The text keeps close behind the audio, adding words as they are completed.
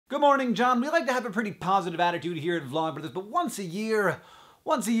Good morning, John. We like to have a pretty positive attitude here at Vlogbrothers, but once a year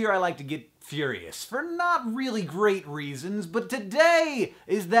I like to get furious for not really great reasons, but today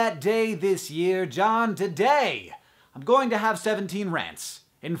is that day this year, John. Today, I'm going to have 17 rants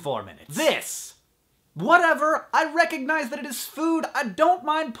in 4 minutes. This, whatever, I recognize that it is food. I don't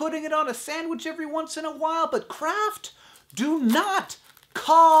mind putting it on a sandwich every once in a while, but Kraft, do not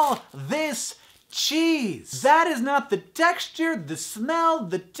call this cheese. That is not the texture, the smell,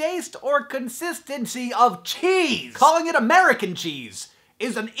 the taste, or consistency of cheese. Calling it American cheese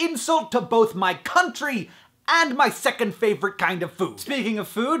is an insult to both my country and my second favorite kind of food. Speaking of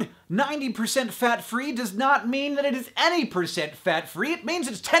food, 90% fat-free does not mean that it is any percent fat-free. It means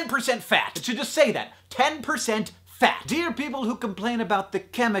it's 10% fat. It should just say that. 10% fat. Dear people who complain about the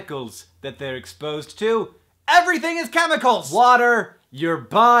chemicals that they're exposed to, everything is chemicals. Water, your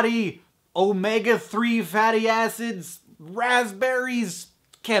body, omega-3 fatty acids, raspberries,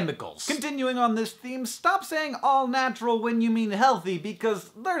 chemicals. Continuing on this theme, stop saying all natural when you mean healthy, because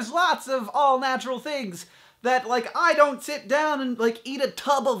there's lots of all natural things that, like, I don't sit down and, like, eat a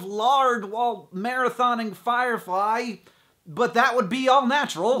tub of lard while marathoning Firefly, but that would be all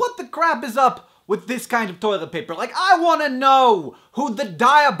natural. What the crap is up with this kind of toilet paper? Like, I want to know who the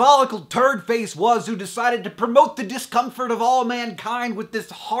diabolical turd face was who decided to promote the discomfort of all mankind with this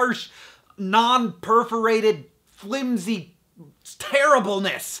harsh, non-perforated, flimsy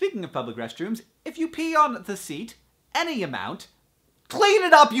terribleness. Speaking of public restrooms, if you pee on the seat, any amount, clean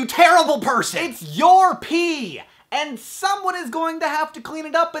it up, you terrible person! It's your pee! And someone is going to have to clean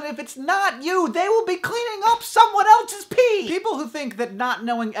it up, and if it's not you, they will be cleaning up someone else's pee! People who think that not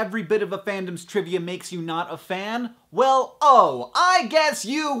knowing every bit of a fandom's trivia makes you not a fan, well, I guess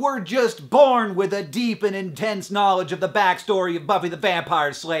you were just born with a deep and intense knowledge of the backstory of Buffy the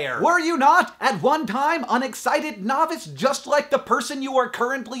Vampire Slayer. Were you not, at one time, an excited novice just like the person you are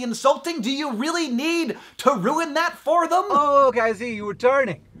currently insulting? Do you really need to ruin that for them? Oh, okay, I see you were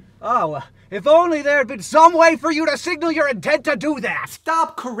turning. Oh, if only there had been some way for you to signal your intent to do that!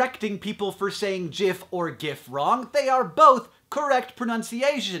 Stop correcting people for saying GIF or GIF wrong. They are both correct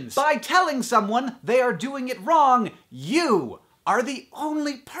pronunciations. By telling someone they are doing it wrong, you are the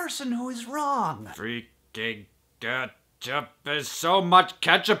only person who is wrong. Freaking ketchup. There's so much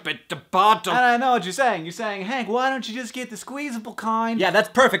ketchup at the bottom. And I know what you're saying. You're saying, Hank, why don't you just get the squeezable kind? Yeah, that's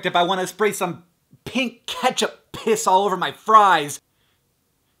perfect if I want to spray some pink ketchup piss all over my fries.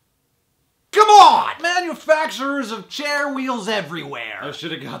 Come on! Manufacturers of chair wheels everywhere. I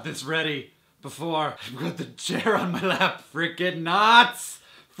should have got this ready before I put the chair on my lap. Freaking knots!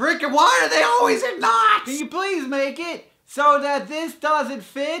 Freaking, why are they always in knots? Can you please make it so that this doesn't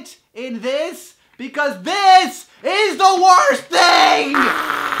fit in this? Because this is the worst thing!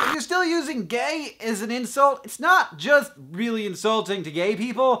 If you're still using gay as an insult, it's not just really insulting to gay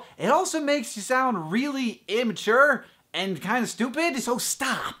people, it also makes you sound really immature and kind of stupid, so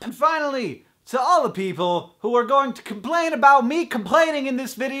stop. And finally, to all the people who are going to complain about me complaining in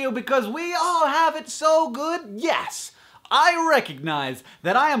this video because we all have it so good, yes, I recognize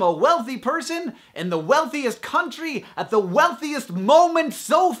that I am a wealthy person in the wealthiest country at the wealthiest moment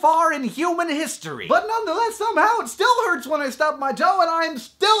so far in human history. But nonetheless, somehow it still hurts when I stub my toe, and I'm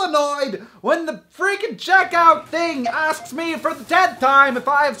still annoyed when the freaking checkout thing asks me for the 10th time if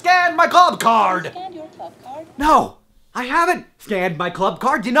I have scanned my club card. Scanned your club card? No, I haven't scanned my club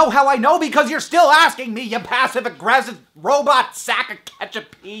card. You know how I know? Because you're still asking me, you passive-aggressive robot sack of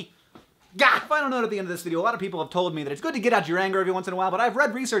ketchup pee. Gah! Final note at the end of this video, a lot of people have told me that it's good to get out your anger every once in a while, but I've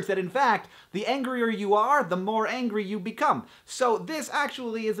read research that, in fact, the angrier you are, the more angry you become. So this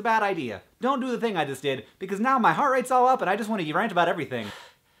actually is a bad idea. Don't do the thing I just did, because now my heart rate's all up and I just want to rant about everything.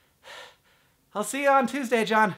 I'll see you on Tuesday, John.